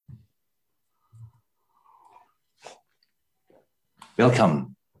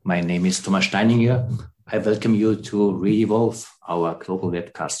Welcome. My name is Thomas Steininger. I welcome you to Re-Evolve, our global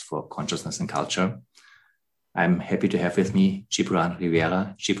webcast for consciousness and culture. I'm happy to have with me Gibran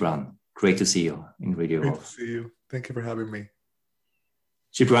Rivera. Gibran, great to see you in Re-Evolve. Great to see you. Thank you for having me.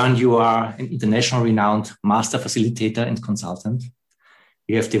 Gibran, you are an international renowned master facilitator and consultant.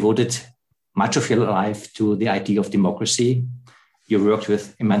 You have devoted much of your life to the idea of democracy. You worked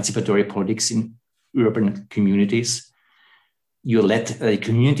with emancipatory politics in urban communities. You led a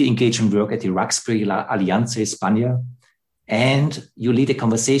community engagement work at the Roxbury Alianza España, and you lead a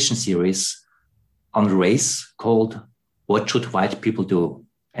conversation series on race called What Should White People Do?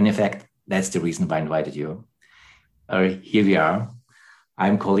 And in fact, that's the reason why I invited you. Here we are.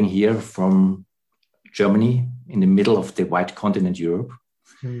 I'm calling here from Germany, in the middle of the white continent, Europe.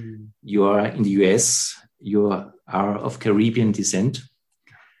 You are in the US. You are of Caribbean descent.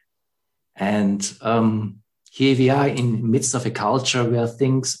 And here we are in the midst of a culture where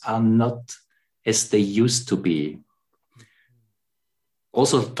things are not as they used to be.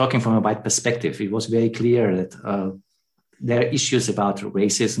 Also, talking from a white perspective, it was very clear that there are issues about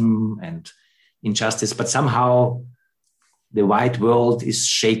racism and injustice, but somehow the white world is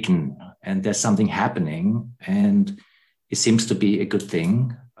shaken and there's something happening, and it seems to be a good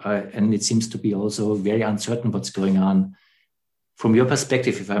thing. And it seems to be also very uncertain what's going on. From your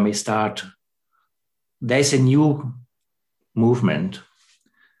perspective, if I may start, there's a new movement.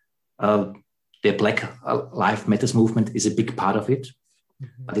 The Black Lives Matter movement is a big part of it,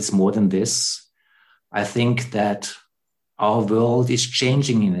 but it's more than this. I think that our world is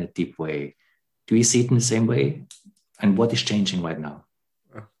changing in a deep way. Do you see it in the same way? And what is changing right now?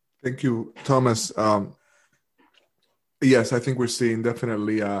 Thank you, Thomas. Yes, I think we're seeing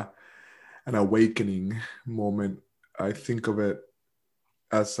definitely an awakening moment. I think of it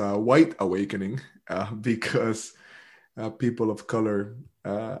as a white awakening because people of color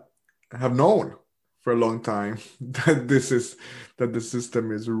have known for a long time that the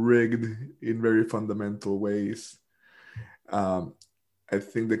system is rigged in very fundamental ways. I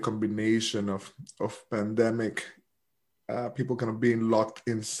think the combination of pandemic, people kind of being locked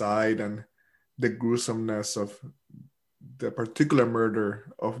inside, and the gruesomeness of the particular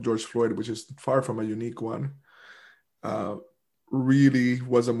murder of George Floyd, which is far from a unique one, really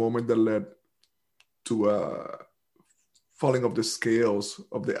was a moment that led to falling of the scales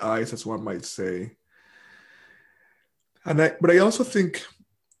of the eyes, as one might say. But I also think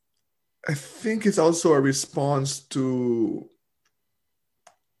it's also a response to,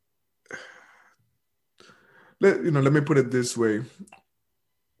 let me put it this way.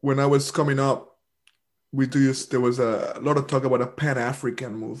 When I was coming up, there was a lot of talk about a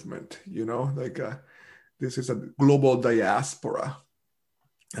Pan-African movement, this is a global diaspora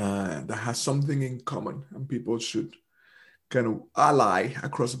that has something in common, and people should kind of ally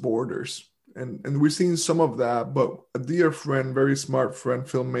across borders. And we're seeing some of that, but a dear friend, very smart friend,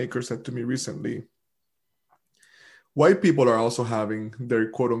 filmmaker, said to me recently, white people are also having their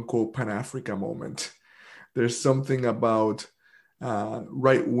quote-unquote Pan-Africa moment. There's something about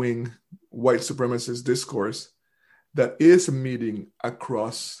right-wing white supremacist discourse that is meeting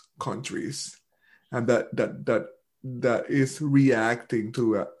across countries, and that is reacting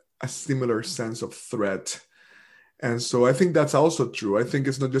to a similar sense of threat. And so I think that's also true. I think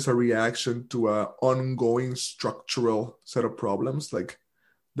it's not just a reaction to an ongoing structural set of problems, like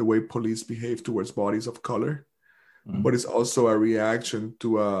the way police behave towards bodies of color, but it's also a reaction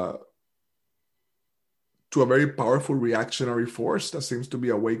to a very powerful reactionary force that seems to be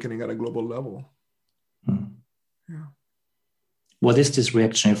awakening at a global level. Yeah. What is this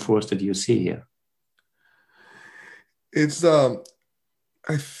reactionary force that you see here? It's, I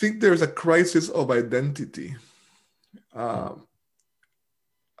think there's a crisis of identity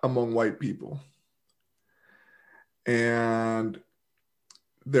among white people. And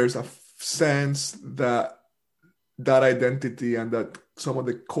there's a sense that identity and that some of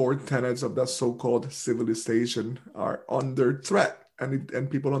the core tenets of that so-called civilization are under threat, and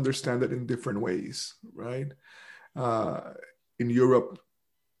people understand it in different ways, right? In Europe,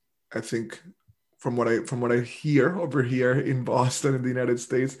 I think from what I hear over here in Boston in the United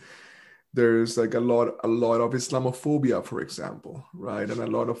States, there's like a lot of Islamophobia, for example, right? And a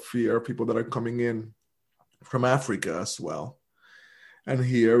lot of fear of people that are coming in from Africa as well. And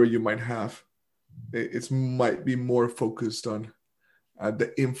here you might have, it might be more focused on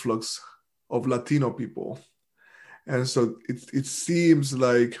the influx of Latino people. And so it seems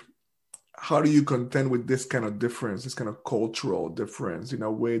like, how do you contend with this kind of difference, this kind of cultural difference, in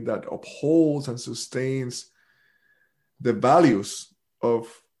a way that upholds and sustains the values of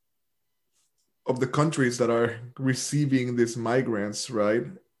of the countries that are receiving these migrants, right,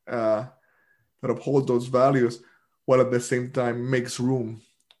 that uphold those values, while at the same time makes room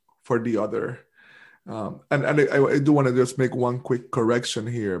for the other. And I do want to just make one quick correction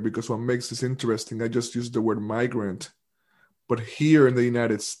here, because what makes this interesting, I just used the word migrant, but here in the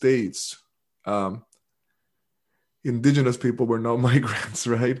United States, indigenous people were not migrants,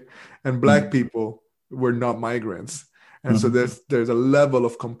 right? And Black people were not migrants. And so there's a level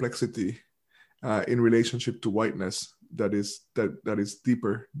of complexity in relationship to whiteness that is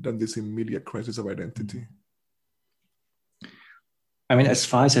deeper than this immediate crisis of identity. I mean, as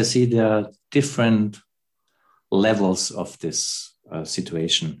far as I see, there are different levels of this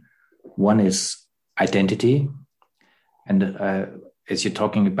situation. One is identity. And as you're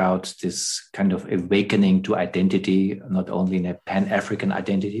talking about this kind of awakening to identity, not only in a Pan-African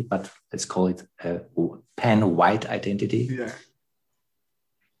identity, but let's call it a pan-white identity. Yeah.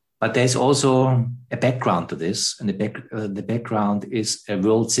 But there's also a background to this. And the background is a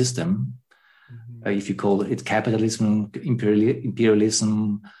world system. If you call it capitalism,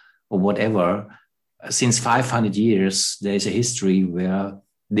 imperialism, or whatever, since 500 years, there is a history where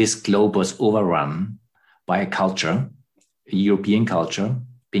this globe was overrun by a culture, a European culture,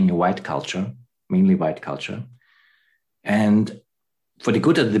 being a white culture, mainly white culture. And for the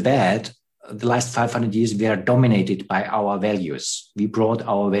good and the bad, the last 500 years, we are dominated by our values. We brought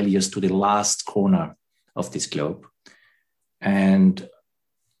our values to the last corner of this globe. And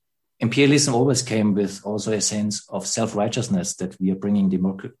imperialism always came with also a sense of self-righteousness, that we are bringing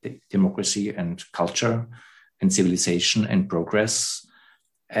democracy and culture and civilization and progress.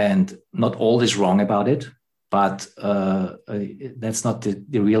 And not all is wrong about it, but that's not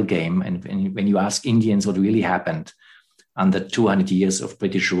the real game. And when you ask Indians what really happened under 200 years of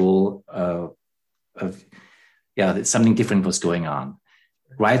British rule, something different was going on.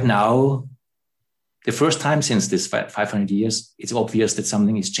 Right now, the first time since this 500 years, it's obvious that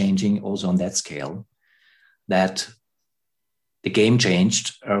something is changing also on that scale, that the game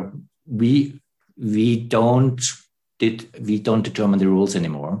changed. We don't determine the rules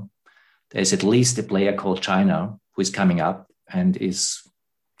anymore. There's at least a player called China who is coming up and is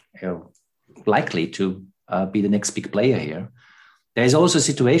likely to be the next big player here. There's also a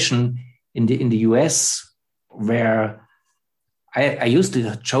situation in the US where I used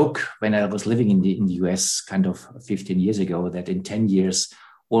to joke when I was living in the US kind of 15 years ago that in 10 years,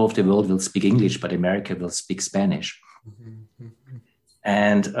 all of the world will speak English, but America will speak Spanish.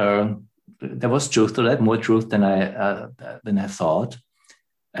 And there was truth to that, more truth than I thought.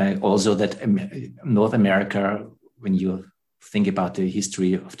 Also that North America, when you think about the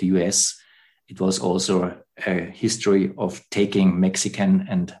history of the US, it was also a history of taking Mexican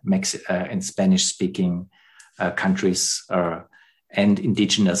and Spanish-speaking countries and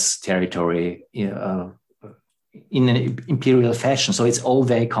indigenous territory in an imperial fashion. So it's all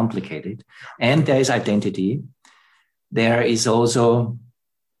very complicated. And there is identity. There is also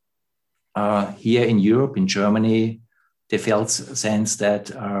here in Europe, in Germany, the felt sense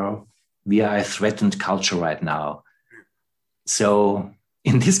that we are a threatened culture right now. So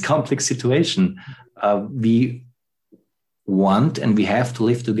in this complex situation, we want and we have to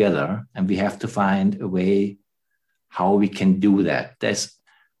live together, and we have to find a way how we can do that. That's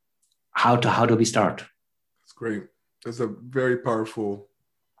how do we start? That's great. That's a very powerful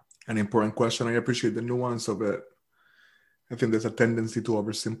and important question. I appreciate the nuance of it. I think there's a tendency to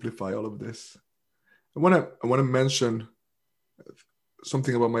oversimplify all of this. I want to mention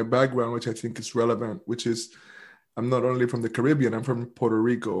something about my background, which I think is relevant, which is I'm not only from the Caribbean, I'm from Puerto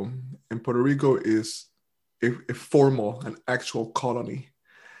Rico. And Puerto Rico is a formal and actual colony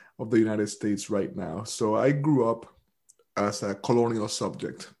of the United States right now. So I grew up as a colonial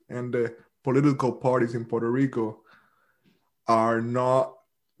subject, and the political parties in Puerto Rico are not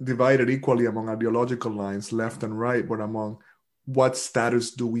divided equally among ideological lines, left and right, but among what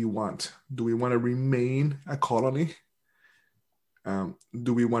status do we want? Do we want to remain a colony?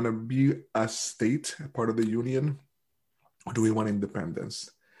 Do we want to be a state, a part of the union? Or do we want independence?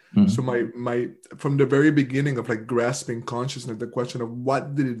 Mm-hmm. So my from the very beginning of like grasping consciousness, the question of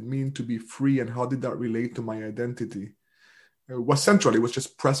what did it mean to be free and how did that relate to my identity was central. It was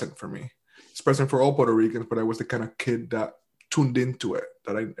just present for me. It's present for all Puerto Ricans, but I was the kind of kid that tuned into it.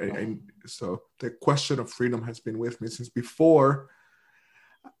 So the question of freedom has been with me since before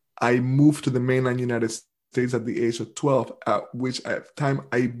I moved to the mainland United States at the age of 12, at which time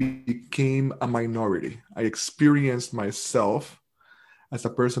I became a minority. I experienced myself as a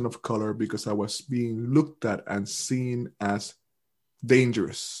person of color because I was being looked at and seen as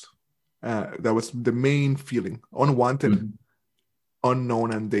dangerous. That was the main feeling, unwanted. Mm-hmm.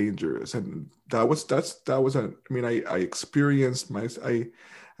 unknown and dangerous. And I experienced I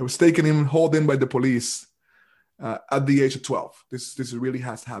was taken in, hauled in by the police at the age of 12. This really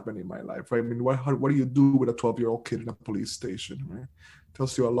has happened in my life, right? I mean, what do you do with a 12-year-old kid in a police station, right?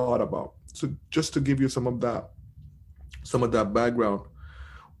 Tells you a lot about. So just to give you some of that background,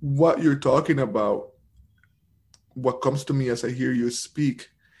 what you're talking about, what comes to me as I hear you speak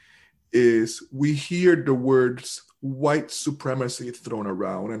is we hear the words white supremacy thrown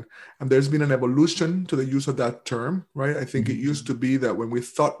around, and there's been an evolution to the use of that term, right? I think it used to be that when we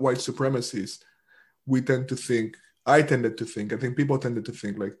thought white supremacists, I tended to think, I think people tended to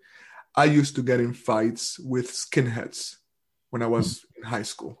think, like, I used to get in fights with skinheads when I was in high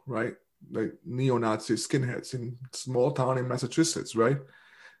school, right? Like neo-Nazi skinheads in a small town in Massachusetts, right?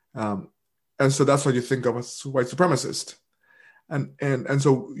 And so that's what you think of as white supremacist. And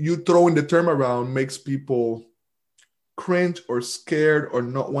so you throwing the term around makes people cringe or scared or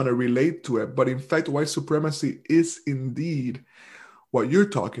not want to relate to it. But in fact, white supremacy is indeed what you're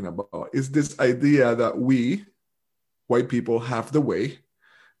talking about, is this idea that we, white people, have the way,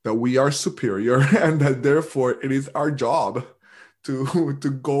 that we are superior, and that therefore it is our job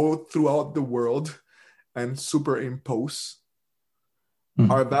to go throughout the world and superimpose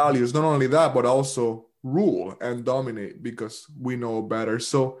our values. Not only that, but also rule and dominate because we know better.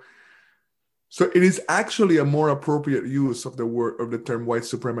 So it is actually a more appropriate use of the term white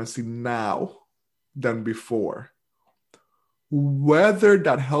supremacy now than before. Whether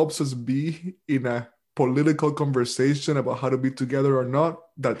that helps us be in a political conversation about how to be together or not,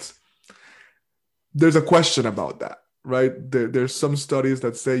 there's a question about that, right? There's some studies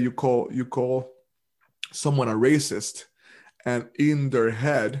that say you call someone a racist, and in their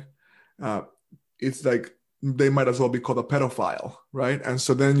head, it's like they might as well be called a pedophile, right? And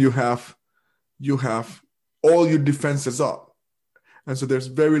so then you have all your defenses up, and so there's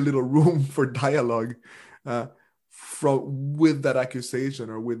very little room for dialogue with that accusation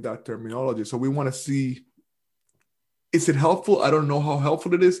or with that terminology. So we want to see, is it helpful? I don't know how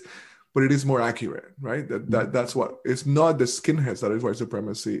helpful it is, but it is more accurate, right? That's what, it's not the skinheads that is white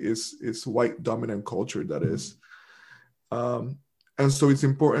supremacy, it's white dominant culture that is. And so it's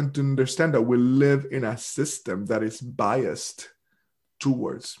important to understand that we live in a system that is biased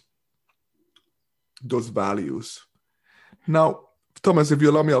towards those values. Now, Thomas, if you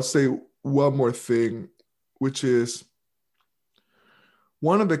allow me, I'll say one more thing, which is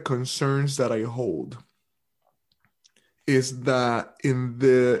one of the concerns that I hold is that in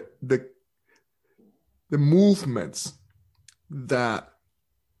the movements that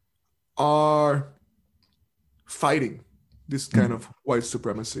are fighting this kind of white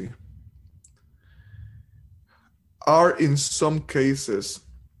supremacy are in some cases,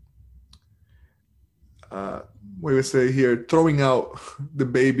 we would say here, throwing out the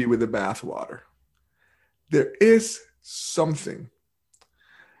baby with the bathwater. There is something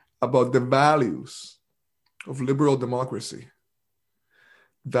about the values of liberal democracy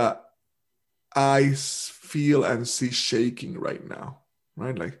that I feel and see shaking right now,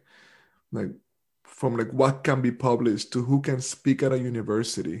 right? Like from what can be published to who can speak at a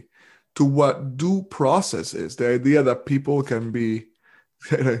university to what due process is, the idea that people can be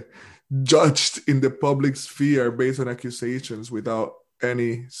judged in the public sphere based on accusations without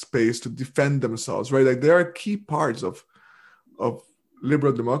any space to defend themselves, right? Like there are key parts of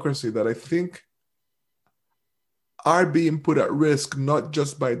liberal democracy that I think are being put at risk, not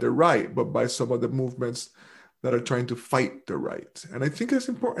just by the right, but by some of the movements that are trying to fight the right. And I think it's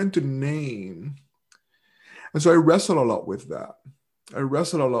important to name. And so I wrestle a lot with that.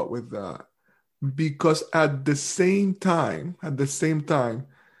 Because at the same time,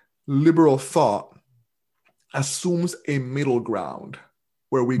 liberal thought assumes a middle ground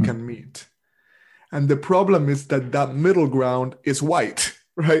where we can meet. And the problem is that middle ground is white,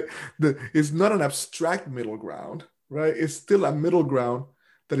 right? It's not an abstract middle ground, right? It's still a middle ground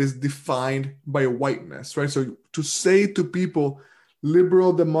that is defined by whiteness, right? So to say to people,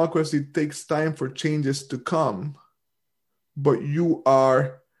 liberal democracy takes time for changes to come, but you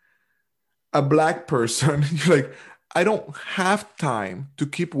are a Black person, you're like, I don't have time to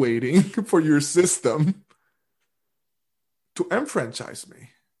keep waiting for your system to enfranchise me.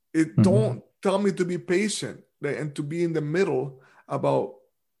 Don't tell me to be patient and to be in the middle about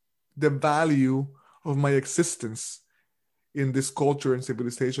the value of my existence in this culture and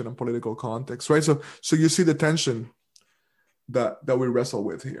civilization and political context, right? So you see the tension that we wrestle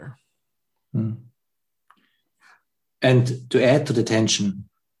with here. And to add to the tension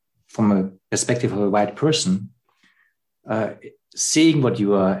from a perspective of a white person, seeing what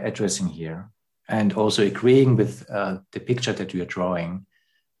you are addressing here, and also agreeing with the picture that you are drawing,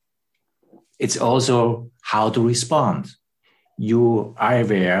 it's also how to respond. You are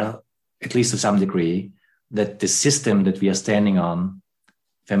aware, at least to some degree, that the system that we are standing on,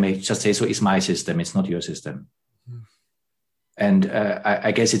 if I may just say so, is my system, it's not your system. Mm. And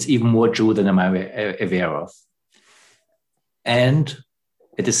I guess it's even more true than I'm aware of. And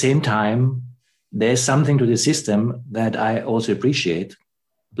at the same time, there's something to the system that I also appreciate.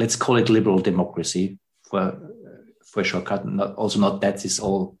 Let's call it liberal democracy for a shortcut. Not that is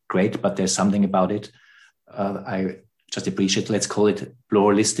all great, but there's something about it I just appreciate. Let's call it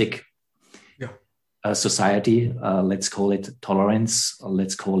pluralistic society. Let's call it tolerance.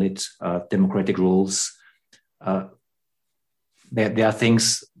 Let's call it democratic rules. There are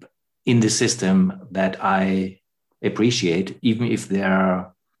things in the system that I appreciate, even if they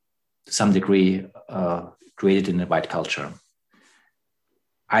are to some degree created in a white culture.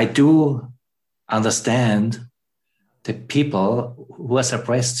 I do understand that people who are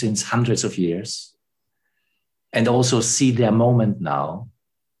suppressed since hundreds of years and also see their moment now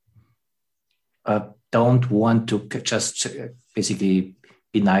don't want to just basically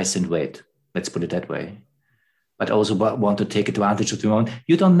be nice and wait, let's put it that way, but also want to take advantage of the moment.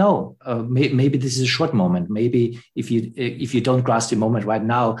 You don't know. Maybe this is a short moment. Maybe if you don't grasp the moment right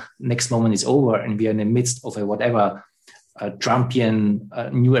now, next moment is over and we are in the midst of a whatever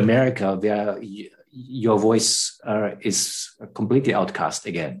Trumpian new America where your voice is completely outcast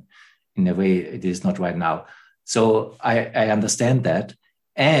again in a way it is not right now. So I understand that.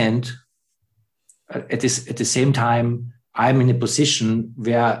 And at the same time, I'm in a position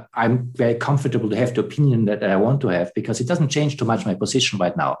where I'm very comfortable to have the opinion that I want to have, because it doesn't change too much my position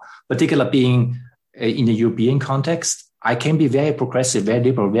right now, particularly being in a European context. I can be very progressive, very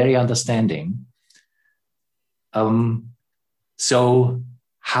liberal, very understanding. So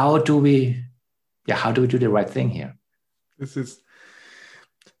how do we do the right thing here? This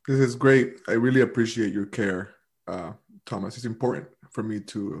is great. I really appreciate your care, Thomas. It's important for me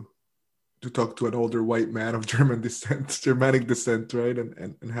to talk to an older white man of Germanic descent, right?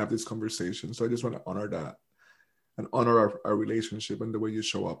 And have this conversation. So I just want to honor that and honor our relationship and the way you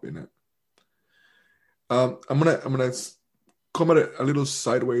show up in it. I'm gonna come at it a little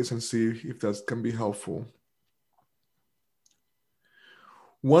sideways and see if that can be helpful.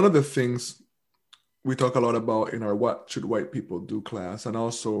 One of the things we talk a lot about in our What Should White People Do class, and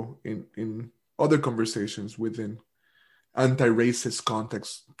also in other conversations within anti-racist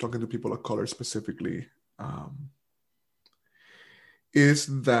context, talking to people of color specifically, is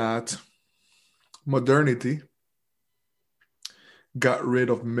that modernity got rid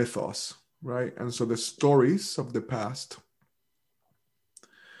of mythos, right? And so the stories of the past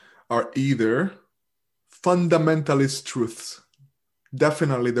are either fundamentalist truths.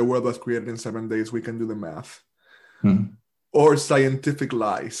 Definitely the world was created in 7 days, we can do the math. Mm-hmm. Or scientific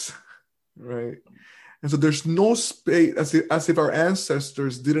lies, right? And so there's no space, as if our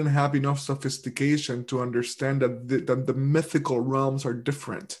ancestors didn't have enough sophistication to understand that the mythical realms are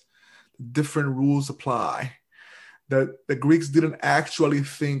different. Different rules apply. That the Greeks didn't actually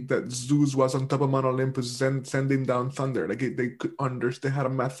think that Zeus was on top of Mount Olympus sending down thunder. Like they could understand, they had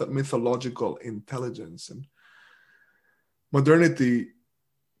a mythological intelligence. And modernity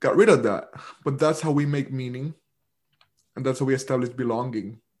got rid of that. But that's how we make meaning. And that's how we establish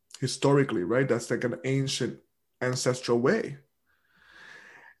belonging. Historically, right? That's like an ancient ancestral way.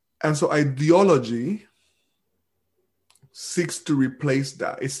 And so ideology seeks to replace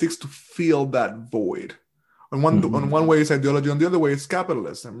that. It seeks to fill that void. On one way it's ideology, on the other way it's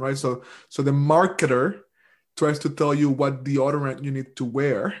capitalism, right? So the marketer tries to tell you what deodorant you need to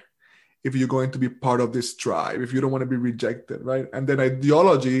wear if you're going to be part of this tribe, if you don't want to be rejected, right? And then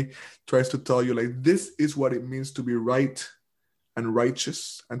ideology tries to tell you, like, this is what it means to be right and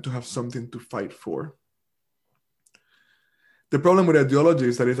righteous and to have something to fight for. The problem with ideology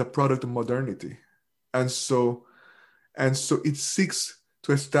is that it's a product of modernity. And so it seeks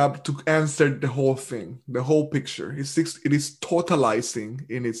to answer the whole thing, the whole picture. It is totalizing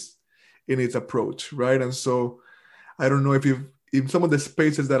in its approach, right? And so I don't know if in some of the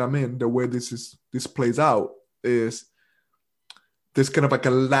spaces that I'm in, the way this plays out is there's kind of like a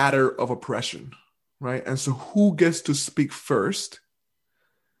ladder of oppression, right? And so who gets to speak first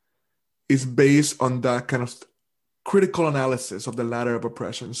is based on that kind of critical analysis of the ladder of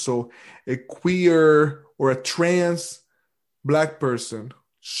oppression. So a queer or a trans Black person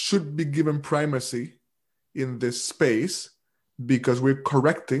should be given primacy in this space because we're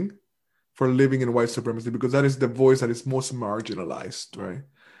correcting for living in white supremacy, because that is the voice that is most marginalized, right?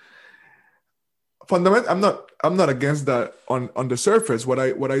 I'm not against that on the surface. What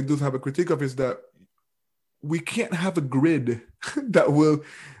I do have a critique of is that we can't have a grid that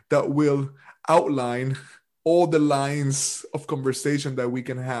will outline all the lines of conversation that we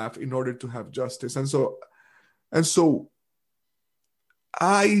can have in order to have justice. And so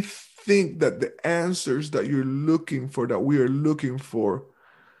I think that the answers that you're looking for, that we are looking for,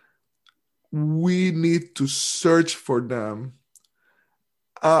 we need to search for them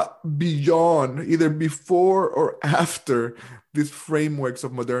beyond, either before or after these frameworks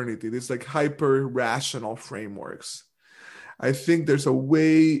of modernity, these like hyper rational frameworks. I think there's a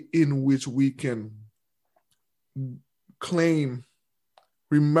way in which we can claim,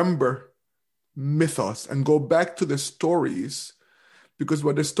 remember mythos, and go back to the stories, because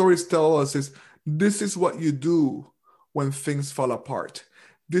what the stories tell us is this is what you do when things fall apart.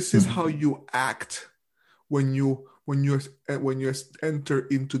 This is how you act when you enter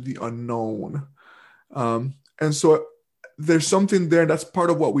into the unknown. And so there's something there that's part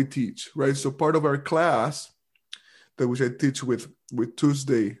of what we teach, right? So part of our class, that which I teach with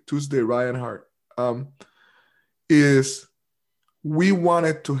Tuesday Reinhardt, is we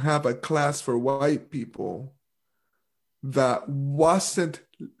wanted to have a class for white people that wasn't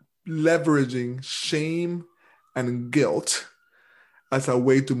leveraging shame and guilt as a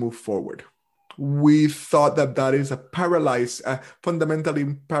way to move forward. We thought that is a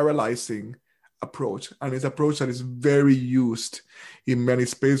fundamentally paralyzing approach, and it's an approach that is very used in many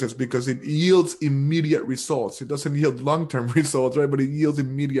spaces because it yields immediate results. It doesn't yield long-term results, right? But it yields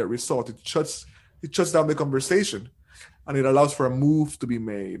immediate results. It shuts down the conversation, and it allows for a move to be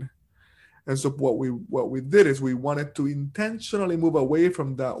made. And so what we did is we wanted to intentionally move away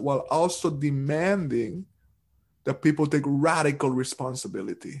from that while also demanding that people take radical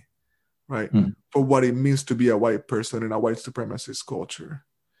responsibility, right, for what it means to be a white person in a white supremacist culture.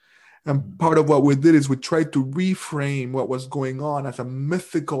 And part of what we did is we tried to reframe what was going on as a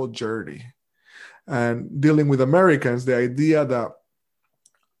mythical journey. And dealing with Americans, the idea that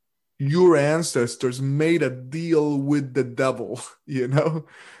your ancestors made a deal with the devil,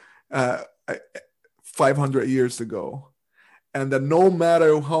 500 years ago. And that no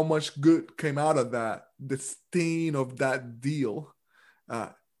matter how much good came out of that, the stain of that deal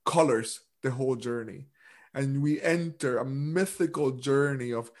colors the whole journey. And we enter a mythical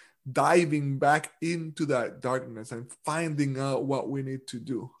journey of diving back into that darkness and finding out what we need to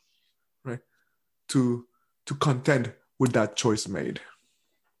do, right, to contend with that choice made.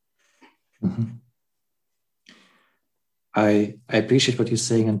 Mm-hmm. I appreciate what you're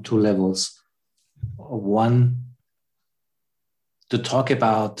saying on two levels. One, to talk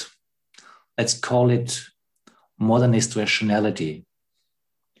about, let's call it modernist rationality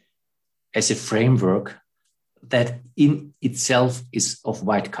as a framework that in itself is of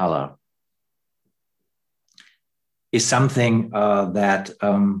white color, is something that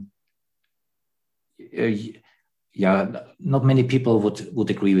not many people would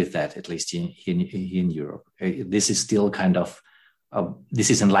agree with that, at least here in Europe. This is still kind of, this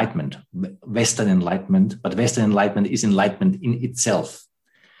is enlightenment, Western enlightenment, but Western enlightenment is enlightenment in itself.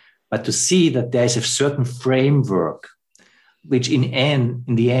 But to see that there is a certain framework, which in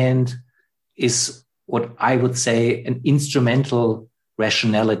the end is what I would say an instrumental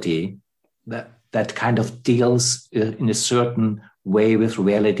rationality that kind of deals in a certain way with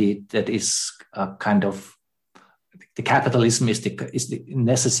reality, that is kind of, the capitalism is the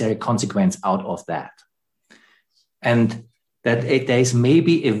necessary consequence out of that. And that there is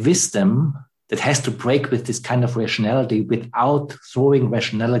maybe a wisdom that has to break with this kind of rationality without throwing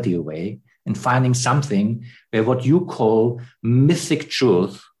rationality away and finding something where what you call mythic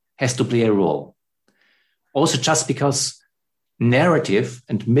truth has to play a role. Also, just because narrative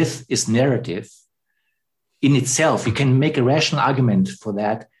and myth is narrative in itself, you can make a rational argument for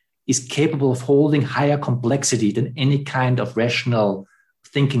that, is capable of holding higher complexity than any kind of rational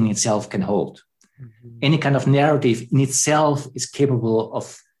thinking itself can hold. Mm-hmm. Any kind of narrative in itself is capable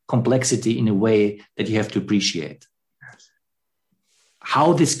of complexity in a way that you have to appreciate. Yes.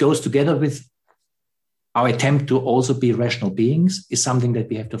 How this goes together with our attempt to also be rational beings is something that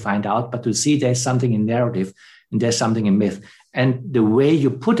we have to find out, but to see there's something in narrative and there's something in myth. And the way you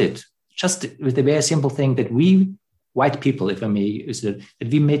put it, just with the very simple thing that we, white people, if I may use it, that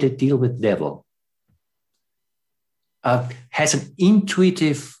we made a deal with the devil, has an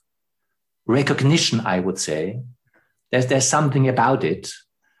intuitive recognition, I would say. There's something about it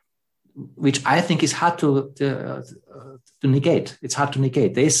which I think is hard to negate. It's hard to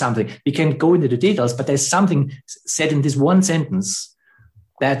negate. There is something. We can go into the details, but there's something said in this one sentence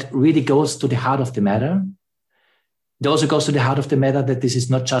that really goes to the heart of the matter, It also goes to the heart of the matter that this is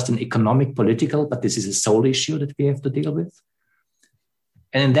not just an economic, political, but this is a soul issue that we have to deal with.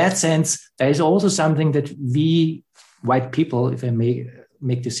 And in that sense, there is also something that we white people, if I may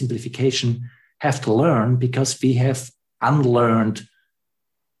make the simplification, have to learn, because we have unlearned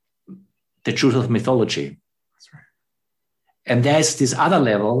the truth of mythology. That's right. And there's this other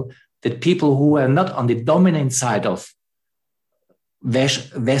level that people who are not on the dominant side of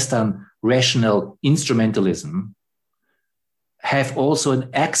Western rational instrumentalism have also an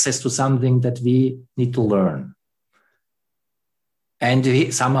access to something that we need to learn. And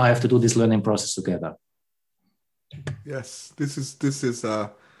we somehow have to do this learning process together. Yes, this is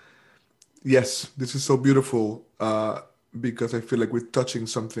so beautiful, because I feel like we're touching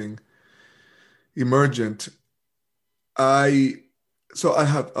something emergent. I'll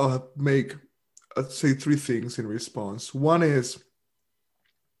say three things in response. One is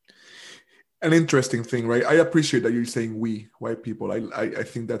an interesting thing, right? I appreciate that you're saying we, white people. I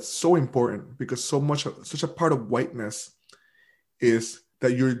think that's so important, because such a part of whiteness is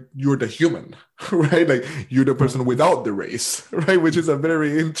that you're the human, right? Like you're the person without the race, right? Which is a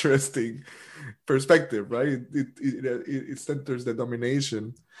very interesting perspective, right? It centers the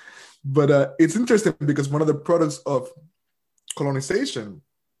domination. But it's interesting because one of the products of colonization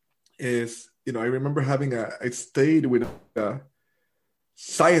is, I remember I stayed with a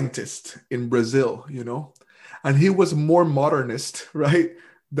scientist in Brazil, and he was more modernist, right,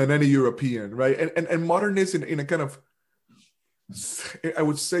 than any European, right? And modernist in a kind of, I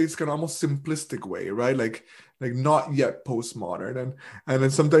would say it's kind of almost simplistic way, right? Like not yet postmodern. And then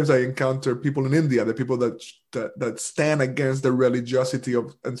sometimes I encounter people in India, the people that stand against the religiosity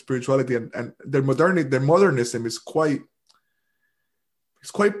and spirituality, and their modernism is quite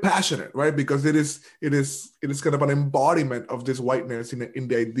passionate, right? Because it is kind of an embodiment of this whiteness in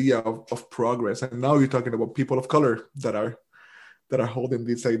the idea of progress. And now you're talking about people of color that are holding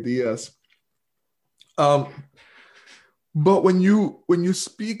these ideas. But when you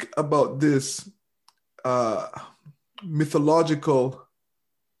speak about this mythological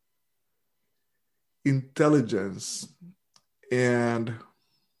intelligence, and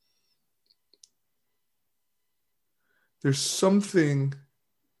there's something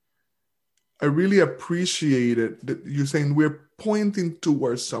I really appreciated that you're saying we're pointing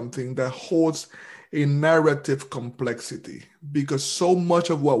towards something that holds a narrative complexity, because so much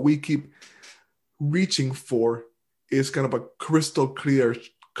of what we keep reaching for is kind of a crystal clear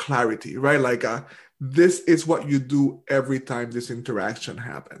clarity, right? Like this is what you do every time this interaction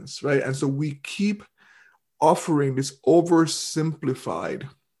happens, right? And so we keep offering this oversimplified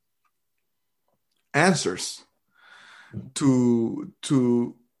answers to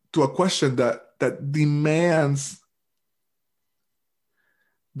a question that demands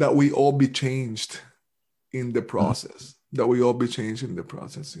that we all be changed in the process,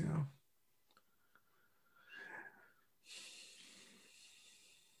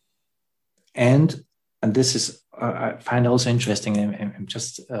 And this is, I find also interesting, I'm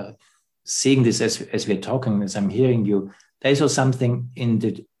just seeing this as we're talking, as I'm hearing you, there's also something in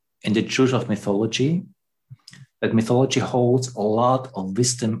the truth of mythology, that mythology holds a lot of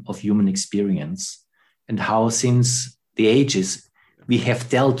wisdom of human experience, and how since the ages we have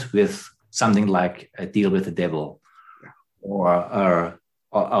dealt with something like a deal with the devil, or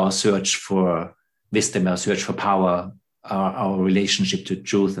our search for wisdom, our search for power, our relationship to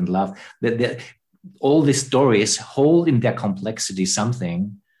truth and love. All these stories hold in their complexity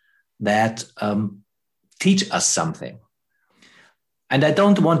something that teach us something. And I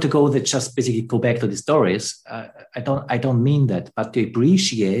don't want to just basically go back to the stories. I don't mean that, but to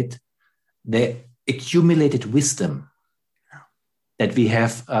appreciate the accumulated wisdom that we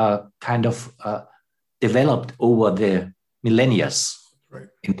have kind of developed over the millennia, right,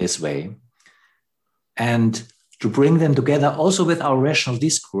 in this way. And to bring them together also with our rational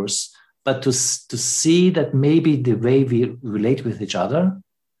discourse, but to see that maybe the way we relate with each other,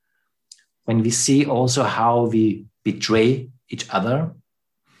 when we see also how we betray each other.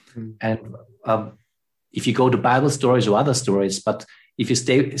 And if you go to Bible stories or other stories, but if you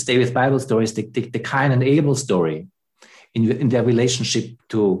stay with Bible stories, the Cain and Abel story in their relationship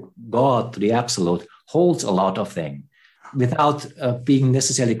to God, to the absolute, holds a lot of things. Without being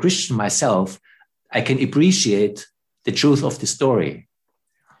necessarily Christian myself, I can appreciate the truth of the story.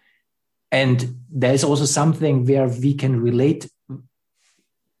 And there's also something where we can relate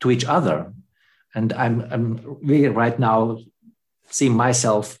to each other. And I'm really right now seeing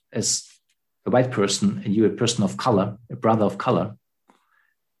myself as a white person and you a person of color, a brother of color,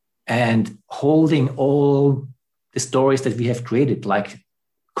 and holding all the stories that we have created, like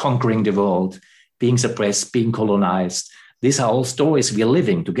conquering the world, being suppressed, being colonized. These are all stories we are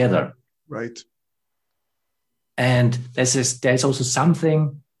living together. Right. And there's also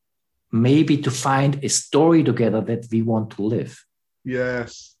something maybe to find a story together that we want to live.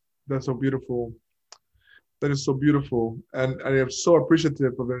 Yes, that's so beautiful. That is so beautiful. And I am so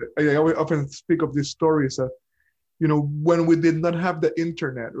appreciative of it. I often speak of these stories that, when we did not have the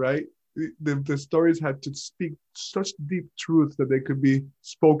internet, right? The stories had to speak such deep truth that they could be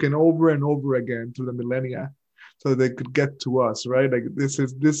spoken over and over again through the millennia so that they could get to us, right? Like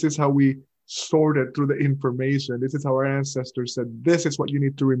this is how we sorted through the information. This is how our ancestors said, this is what you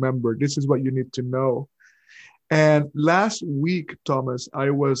need to remember. This is what you need to know. And last week, Thomas, I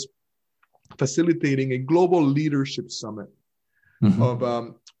was facilitating a global leadership summit of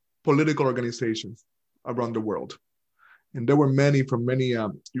political organizations around the world. And there were many from many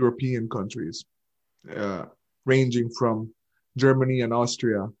European countries, ranging from Germany and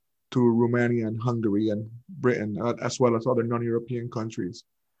Austria to Romania and Hungary and Britain, as well as other non-European countries.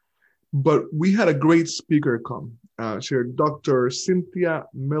 But we had a great speaker come, Dr. Cynthia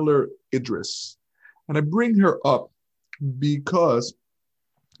Miller Idris. And I bring her up because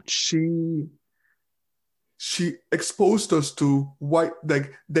she exposed us to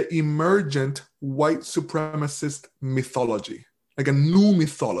the emergent white supremacist mythology, like a new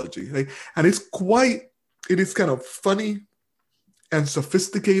mythology. And it is kind of funny and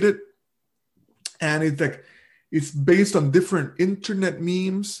sophisticated. And it's based on different internet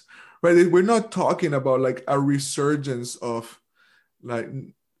memes, right? We're not talking about like a resurgence of like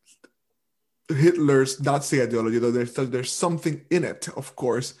Hitler's Nazi ideology, though there's something in it, of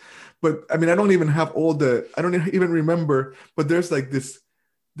course. But I mean, I don't even remember, but there's like this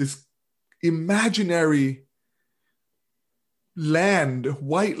imaginary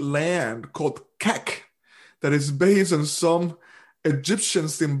white land called Kek that is based on some Egyptian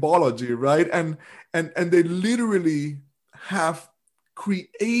symbology, right? And they literally have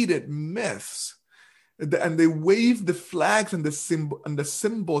created myths, and they wave the flags and the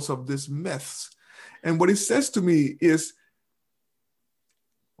symbols of these myths. And what it says to me is,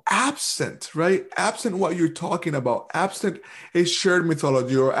 absent what you're talking about, absent a shared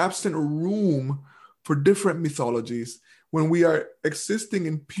mythology or absent room for different mythologies, when we are existing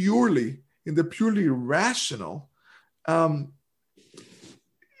in the purely rational,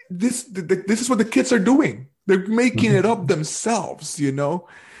 this is what the kids are doing. They're making it up themselves, and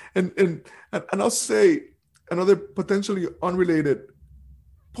I'll say another potentially unrelated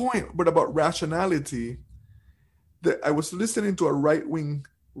point, but about rationality, that I was listening to a right-wing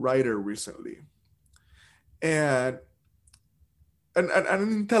writer recently, and an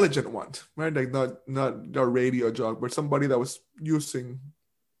intelligent one, right? Like not a radio jock, but somebody that was using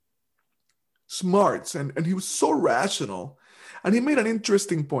smarts, and he was so rational, and he made an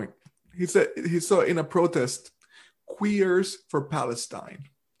interesting point. He said he saw in a protest Queers for Palestine,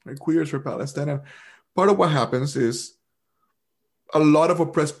 right? Queers for Palestine, and part of what happens is a lot of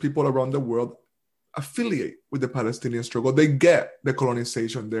oppressed people around the world affiliate with the Palestinian struggle. They get the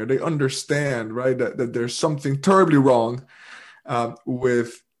colonization there. They understand, right, that there's something terribly wrong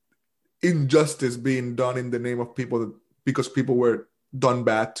with injustice being done in the name of people because people were done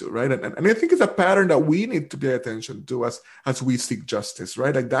bad to, right? And I think it's a pattern that we need to pay attention to as we seek justice,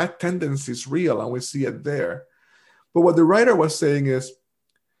 right? Like that tendency is real and we see it there. But what the writer was saying is,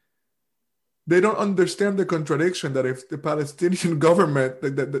 they don't understand the contradiction that if the Palestinian government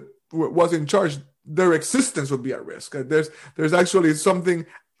that was in charge, their existence would be at risk. There's actually something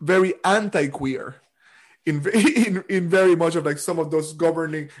very anti-queer in very much of like some of those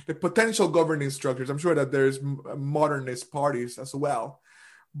the potential governing structures. I'm sure that there's modernist parties as well.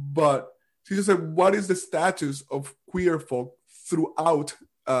 But she just said, what is the status of queer folk throughout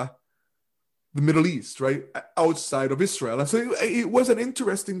the Middle East, right? Outside of Israel. And so it was an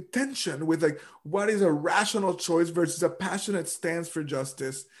interesting tension with like, what is a rational choice versus a passionate stance for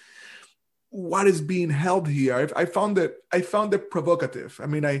justice? What is being held here? I found it provocative. I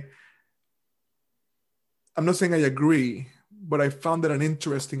mean, I'm not saying I agree, but I found it an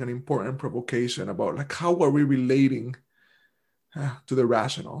interesting and important provocation about like, how are we relating to the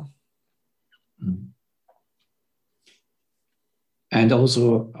rational? And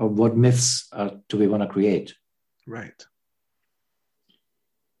also, what myths do we want to create? Right.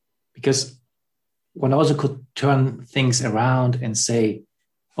 Because one also could turn things around and say,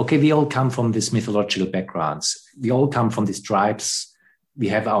 okay, we all come from these mythological backgrounds. We all come from these tribes. We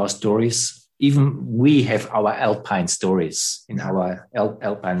have our stories. Even we have our alpine stories in our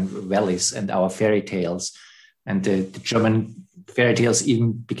alpine valleys and our fairy tales. And the German fairy tales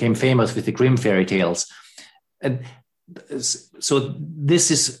even became famous with the Grimm fairy tales. And so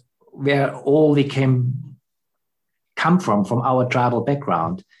this is where all we come from our tribal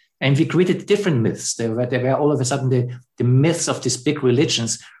background. And we created different myths. There were all of a sudden the myths of these big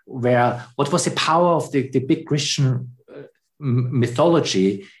religions, where what was the power of the big Christian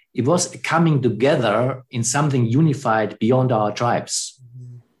mythology? It was coming together in something unified beyond our tribes,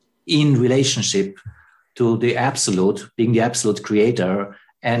 in relationship to the absolute, being the absolute creator,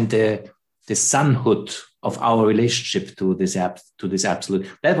 and the sonhood of our relationship to this absolute.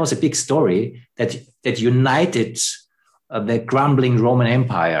 That was a big story that united the crumbling Roman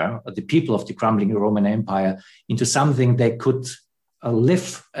Empire, the people of the crumbling Roman Empire, into something they could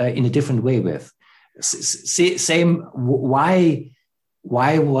live in a different way with. Same.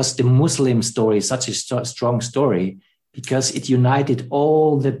 Why was the Muslim story such a strong story? Because it united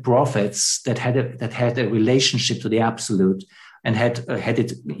all the prophets that had a relationship to the absolute, and had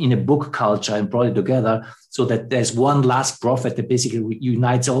it in a book culture and brought it together, so that there's one last prophet that basically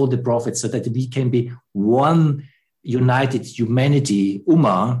unites all the prophets, so that we can be one united humanity,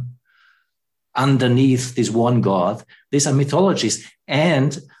 Ummah, underneath this one God. These are mythologies,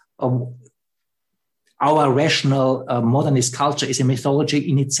 and our rational modernist culture is a mythology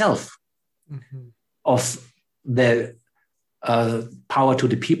in itself, of the power to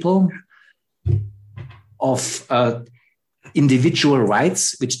the people, of individual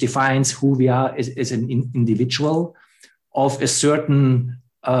rights, which defines who we are as an individual, of a certain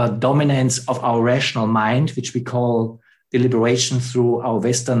dominance of our rational mind, which we call the liberation through our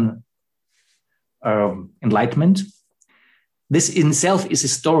Western enlightenment. This in itself is a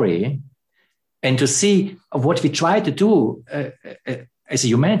story. And to see what we try to do as a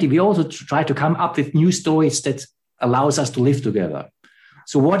humanity, we also try to come up with new stories that allows us to live together.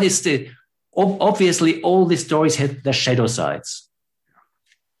 So what is obviously all these stories have their shadow sides.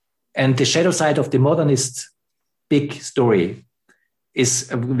 And the shadow side of the modernist big story is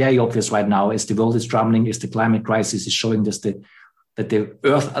very obvious right now, as the world is trembling, as the climate crisis is showing us that the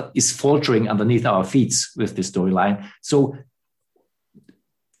earth is faltering underneath our feet with this storyline. So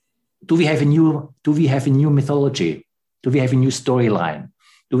do we have a new mythology? Do we have a new storyline?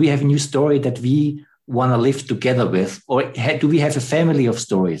 Do we have a new story that we want to live together with? Or do we have a family of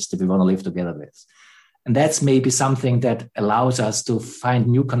stories that we want to live together with? And that's maybe something that allows us to find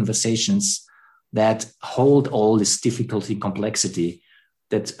new conversations that hold all this difficulty, complexity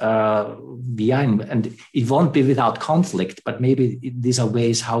that we are in. And it won't be without conflict, but maybe these are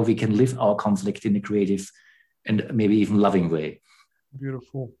ways how we can live our conflict in a creative and maybe even loving way.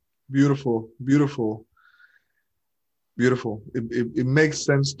 Beautiful, beautiful, beautiful, beautiful. It makes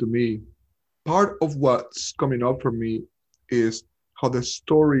sense to me. Part of what's coming up for me is how the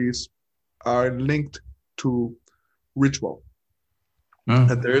stories are linked to ritual.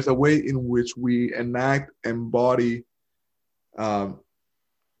 That there is a way in which we enact, embody, and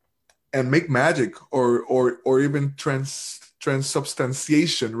make magic, or even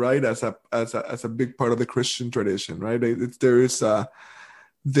transubstantiation, right? As a big part of the Christian tradition, right? There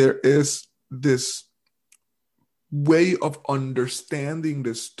is this way of understanding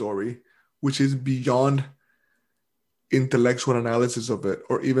this story, which is beyond intellectual analysis of it,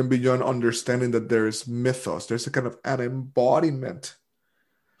 or even beyond understanding that there is mythos. There's a kind of an embodiment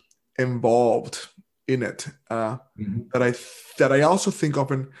involved in it that I also think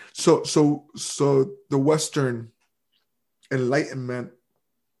often. So the Western Enlightenment,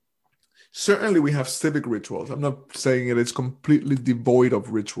 certainly we have civic rituals. I'm not saying it is completely devoid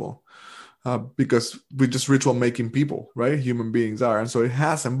of ritual, because we're just ritual making people, right? Human beings are, and so it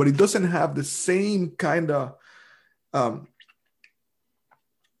has them, but it doesn't have the same kind of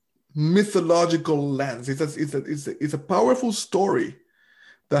mythological lens. It's a powerful story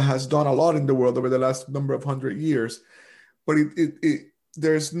that has done a lot in the world over the last number of 100 years, but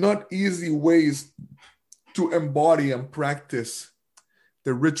there's not easy ways to embody and practice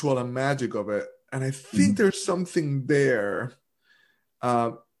the ritual and magic of it. And I think there's something there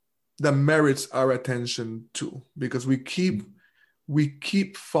that merits our attention too, because we keep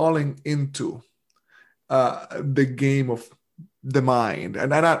falling into the game of the mind,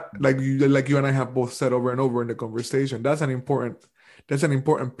 and like you and I have both said over and over in the conversation, that's an important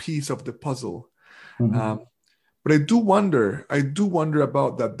piece of the puzzle. But I do wonder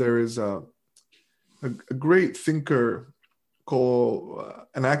about that. There is a great thinker called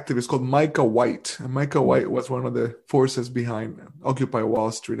an activist called Micah White, and Micah White was one of the forces behind Occupy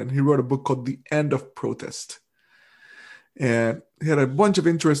Wall Street, and he wrote a book called The End of Protest, and he had a bunch of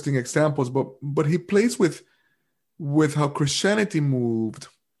interesting examples, but he plays with how Christianity moved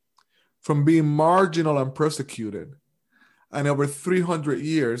from being marginal and persecuted, and over 300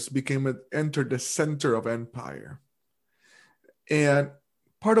 years entered the center of empire. And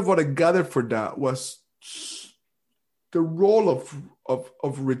part of what I gathered for that was the role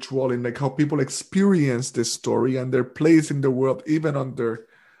of ritual in like how people experience this story and their place in the world, even under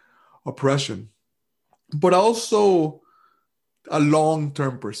oppression, but also a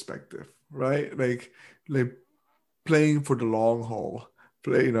long-term perspective, right? Like playing for the long haul,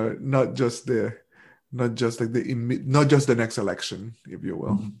 not just the next election, if you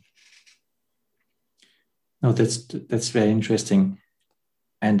will. No, that's very interesting.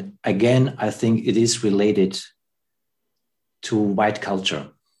 And again, I think it is related to white culture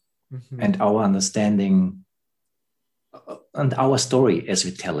and our understanding and our story as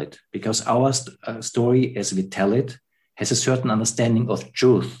we tell it, because our story as we tell it has a certain understanding of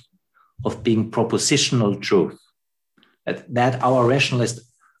truth, of being propositional truth. That our rationalist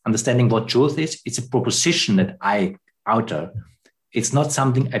understanding what truth is, it's a proposition that I utter. It's not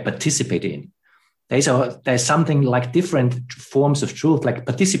something I participate in. There's something like different forms of truth, like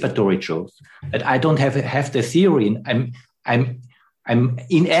participatory truth, that I don't have the theory. I'm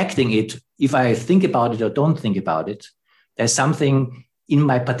enacting it. If I think about it or don't think about it, there's something in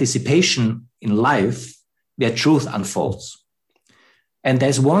my participation in life where truth unfolds. And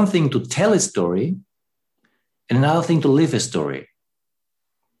there's one thing to tell a story and another thing to live a story.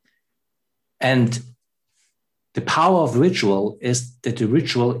 And the power of ritual is that the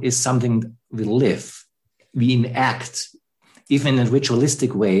ritual is something we live, we enact, even in a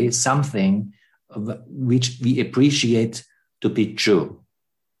ritualistic way, something which we appreciate to be true.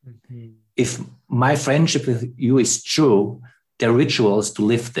 Mm-hmm. If my friendship with you is true, there are rituals to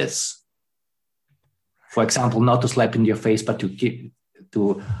live this. For example, not to slap in your face, but to give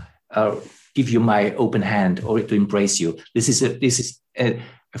you my open hand or to embrace you. This is a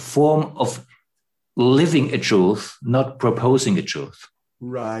form of living a truth, not proposing a truth.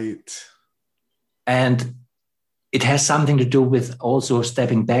 Right. And it has something to do with also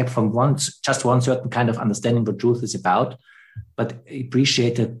stepping back from one certain kind of understanding what truth is about, but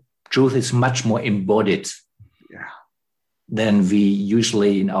appreciate that truth is much more embodied than we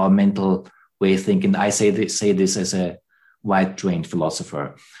usually in our mental way think. And I say this as a white trained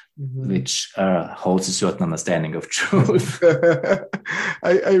philosopher, which holds a certain understanding of truth.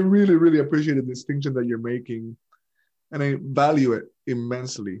 I really, really appreciate the distinction that you're making, and I value it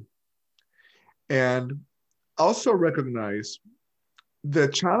immensely. And also recognize the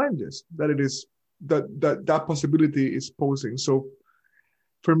challenges that it is that possibility is posing. So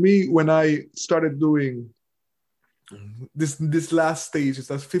for me, when I started doing this last stage,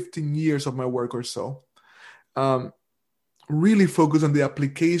 that's 15 years of my work or so, really focus on the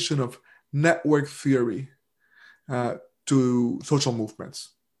application of network theory to social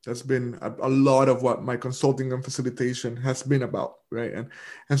movements. That's been a lot of what my consulting and facilitation has been about, right?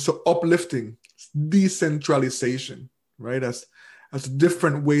 And so uplifting decentralization, right, as a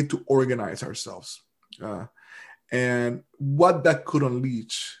different way to organize ourselves, and what that could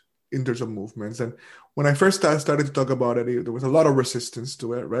unleash in terms of movements. And when I first started to talk about it, there was a lot of resistance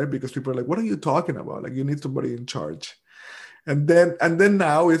to it, right? Because people are like, "What are you talking about? Like, you need somebody in charge." And then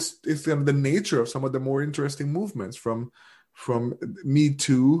now it's the nature of some of the more interesting movements from Me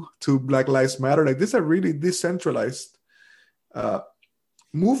Too to Black Lives Matter. Like, these are really decentralized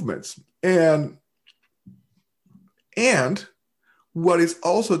movements. And what is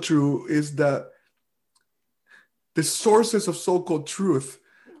also true is that the sources of so-called truth,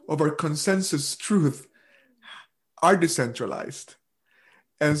 of our consensus truth, are decentralized.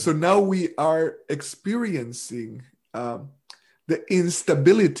 And so now we are experiencing the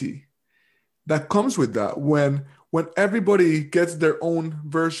instability that comes with that when everybody gets their own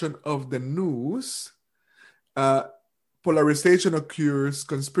version of the news. Polarization occurs,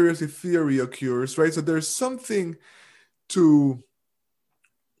 conspiracy theory occurs, right? So there's something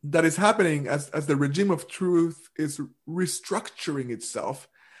that is happening as the regime of truth is restructuring itself,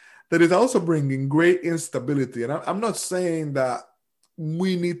 that is also bringing great instability. And I'm not saying that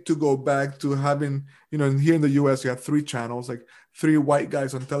we need to go back to having, here in the US, you have 3 channels, like 3 white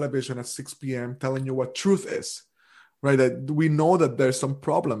guys on television at 6 p.m. telling you what truth is, right? That we know that there's some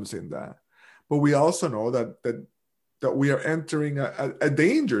problems in that, but we also know that we are entering a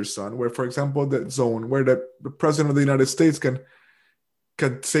danger zone where, for example, the zone where the president of the United States can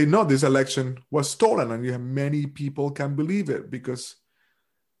say, no, this election was stolen, and you have many people can believe it because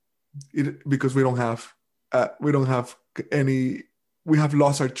we have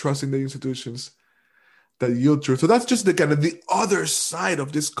lost our trust in the institutions that yield truth. So that's just the kind of the other side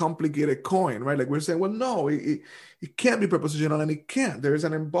of this complicated coin, right? Like, we're saying, well, no, it can't be propositional, and it can't. There's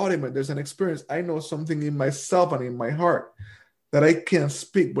an embodiment, there's an experience. I know something in myself and in my heart that I can't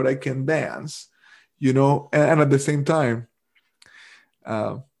speak, but I can dance, and at the same time,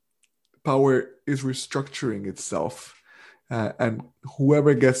 power is restructuring itself. And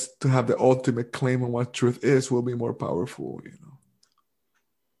whoever gets to have the ultimate claim on what truth is will be more powerful,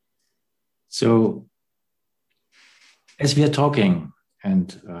 So as we are talking,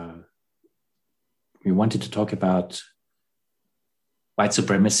 and we wanted to talk about white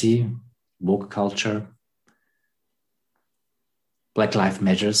supremacy, woke culture, Black Lives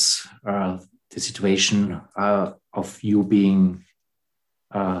Matters, the situation of you being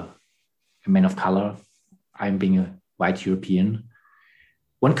a man of color, I'm being a white European.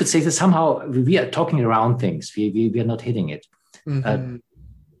 One could say that somehow we are talking around things. We are not hitting it. Mm-hmm.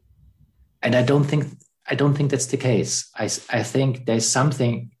 And I don't think that's the case. I think there's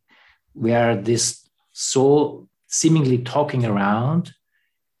something where this so seemingly talking around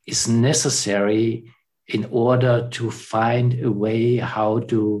is necessary in order to find a way how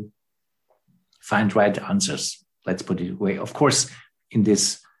to find right answers. Let's put it away. Of course, in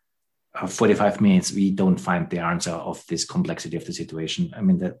this 45 minutes, we don't find the answer of this complexity of the situation. I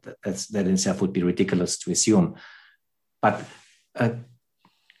mean, that in itself would be ridiculous to assume. But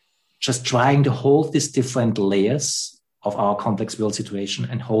just trying to hold these different layers of our complex world situation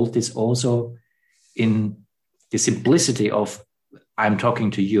and hold this also in the simplicity of I'm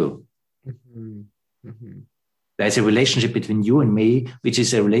talking to you. Mm-hmm. Mm-hmm. There's a relationship between you and me, which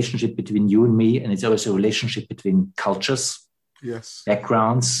is a relationship between you and me, and it's also a relationship between cultures, yes,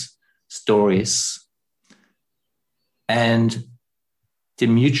 backgrounds, stories, and the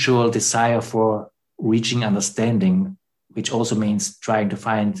mutual desire for reaching understanding, which also means trying to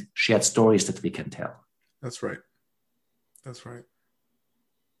find shared stories that we can tell. That's right. That's right.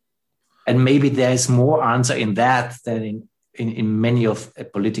 And maybe there's more answer in that than in many of a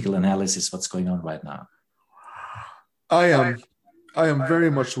political analysis, what's going on right now. I am very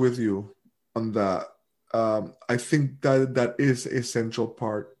much with you on that. I think that is a central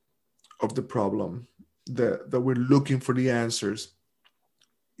part of the problem, that we're looking for the answers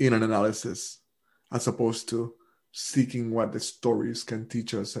in an analysis as opposed to seeking what the stories can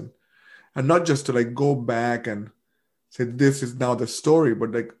teach us, and not just to like go back and say this is now the story,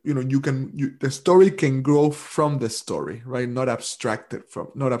 but like the story can grow from the story, right? Not abstracted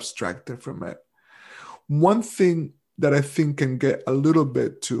from it. One thing that I think can get a little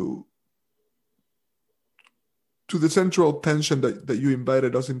bit to the central tension that you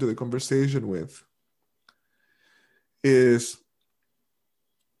invited us into the conversation with is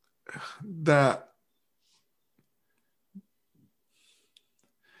that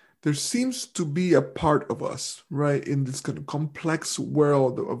there seems to be a part of us, right, in this kind of complex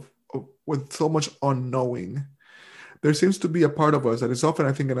world of with so much unknowing. There seems to be a part of us that is often,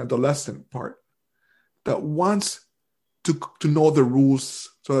 I think, an adolescent part that wants to know the rules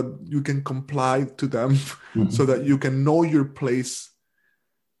so that you can comply to them, mm-hmm. so that you can know your place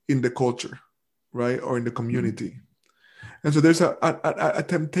in the culture, right, or in the community. Mm-hmm. And so there's a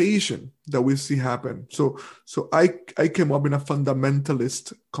temptation that we see happen. So I came up in a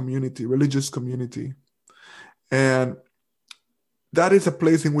fundamentalist community, religious community. And that is a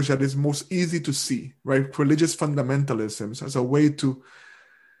place in which that is most easy to see, right? Religious fundamentalism as a way to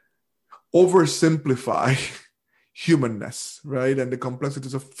oversimplify humanness, right? And the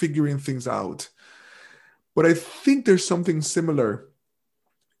complexities of figuring things out. But I think there's something similar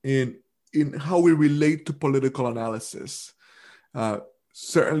in how we relate to political analysis,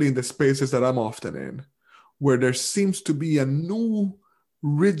 certainly in the spaces that I'm often in, where there seems to be a new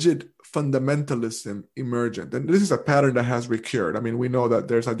rigid fundamentalism emergent. And this is a pattern that has recurred. I mean, we know that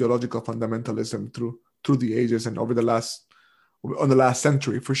there's ideological fundamentalism through the ages and on the last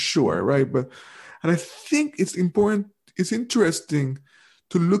century for sure, right? And I think it's interesting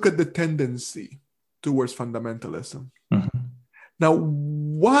to look at the tendency towards fundamentalism. Mm-hmm. Now,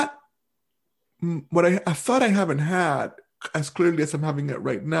 what I thought I haven't had as clearly as I'm having it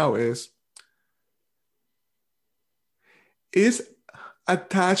right now is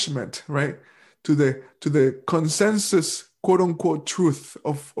attachment, right, to the consensus, quote unquote, truth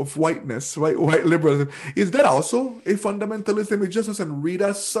of whiteness, right, white liberalism. Is that also a fundamentalism? It just doesn't read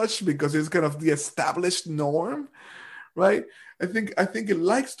as such because it's kind of the established norm, right? I think it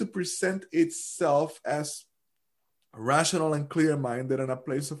likes to present itself as rational and clear-minded and a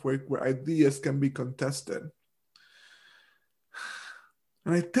place of work where ideas can be contested.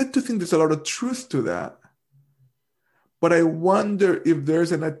 And I tend to think there's a lot of truth to that. But I wonder if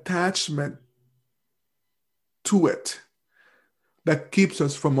there's an attachment to it that keeps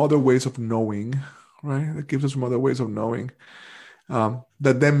us from other ways of knowing, right? That keeps us from other ways of knowing. That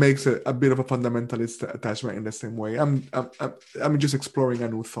then makes it a bit of a fundamentalist attachment in the same way. I'm just exploring a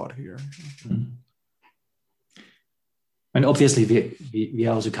new thought here. Mm-hmm. And obviously, we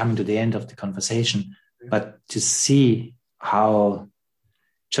are also coming to the end of the conversation, but to see how,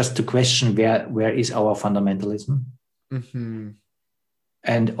 just to question where is our fundamentalism,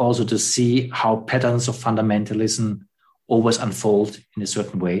 and also to see how patterns of fundamentalism always unfold in a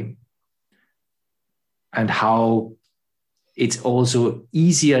certain way, and how it's also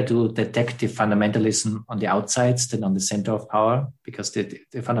easier to detect the fundamentalism on the outsides than on the center of power, because the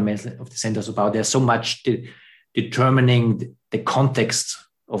fundamental of the centers of power, there's so much determining the context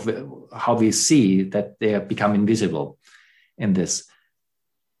of how we see that they have become invisible in this.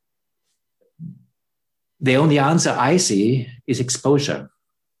 The only answer I see is exposure.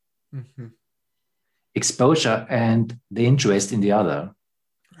 Exposure and the interest in the other.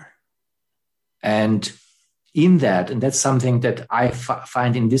 And in that, and that's something that I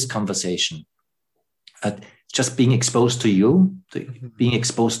find in this conversation, just being exposed to you, being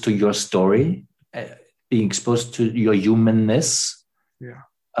exposed to your story, being exposed to your humanness,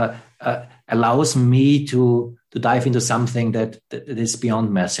 allows me to dive into something that is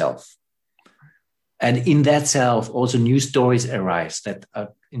beyond myself. And in that self, also new stories arise that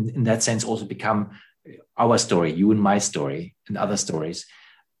in that sense also become our story, you and my story and other stories.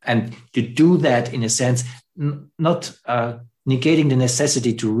 And to do that in a sense, not negating the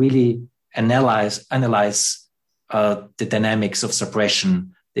necessity to really analyze the dynamics of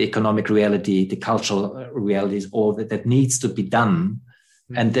suppression, the economic reality, the cultural realities, all that needs to be done.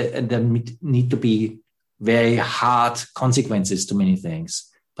 And there need to be very hard consequences to many things.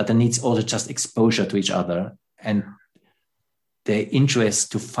 But there needs also just exposure to each other and the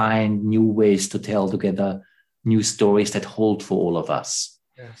interest to find new ways to tell together new stories that hold for all of us.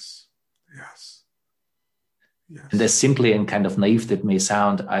 Yes. And as simply and kind of naive that may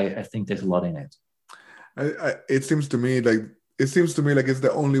sound, I think there's a lot in it. It seems to me like it's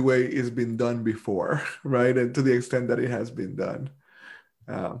the only way it's been done before, right? And to the extent that it has been done.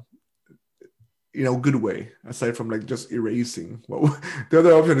 Good way, aside from like just erasing. Well, the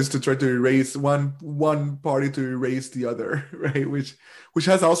other option is to try to erase one party to erase the other, right? Which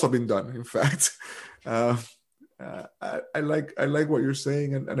has also been done, in fact. I like what you're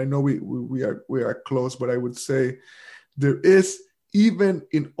saying, and I know we are close, but I would say there is, even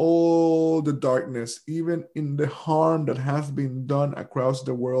in all the darkness, even in the harm that has been done across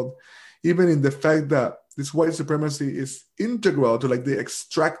the world, even in the fact that this white supremacy is integral to like the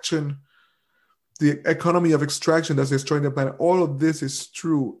economy of extraction that's destroying the planet. All of this is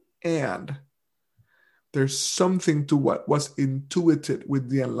true. And there's something to what was intuited with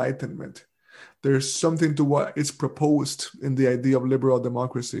the Enlightenment. There's something to what is proposed in the idea of liberal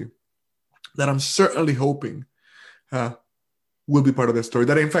democracy that I'm certainly hoping will be part of the story.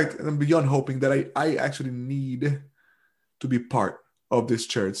 That in fact, I'm beyond hoping, that I actually need to be part of this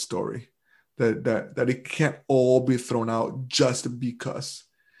shared story. That it can't all be thrown out just because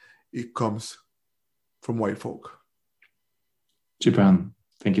it comes from white folk. Gibran,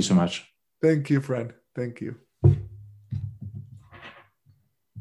 thank you so much. Thank you, friend. Thank you.